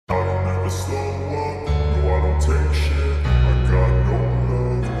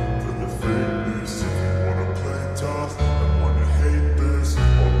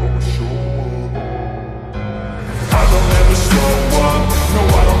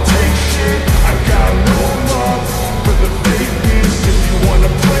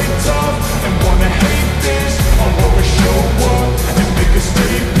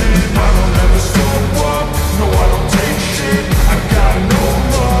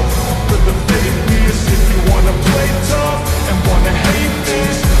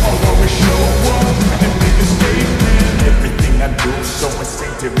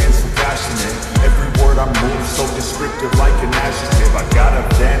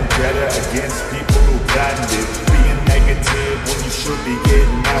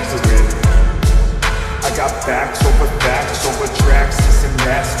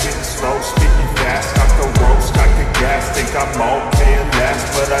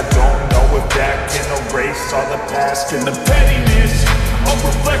past and the pettiness, a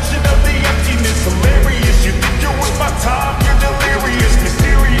reflection of the emptiness. Hilarious, you think you're worth my time, you're delirious.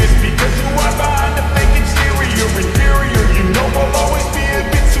 Mysterious, because you are behind a fake exterior. Inferior, you know I'll always be a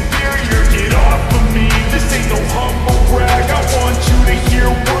bit superior. Get off of me, this ain't no humble brag. I want you to hear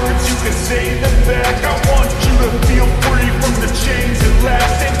words, you can say them back. I want you to feel free from the chains at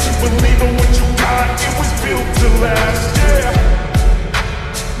last, and to believe in what you got, it was built to last, yeah.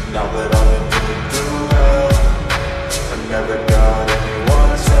 Now that I've been through hell, I never got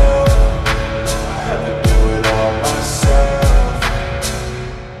anyone's help. I had to do it all myself.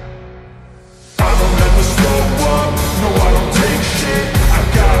 I don't ever slow up, no I don't take shit. I've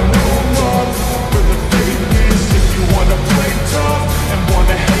got no love for the fakeness. If you wanna play tough and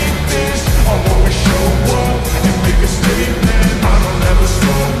wanna hate this, I'll always show up and make a statement. I don't ever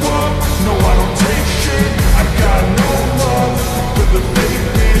slow up, no I don't take shit. I've got no love for the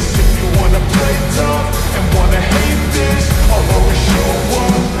fakeness. If you wanna play tough and wanna hate this, I'll always show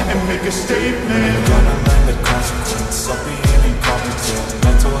up and make a statement. You're gonna learn the consequence of being incompetent.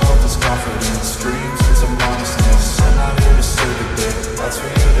 Mental health is confidence, dreams with some honestness. I'm not here to save the day, that's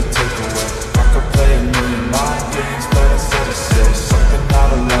for you to take away. I could play a million mind games, but instead I say something not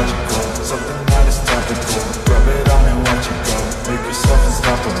illogical, something that is topical. Rub it on and watch it go, make yourself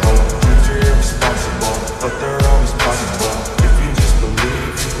unstoppable. Dreams are irresponsible, but they're always possible. If you just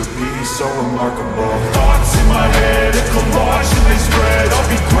believe, you could be so remarkable. Thoughts in my head, a collage and they spread. I'll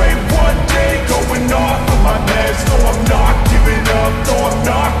be great one day, going off of my meds. No, I'm not giving up, no, I'm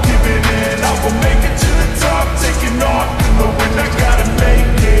not giving in. I will make it to the top, taking off in the wind. I got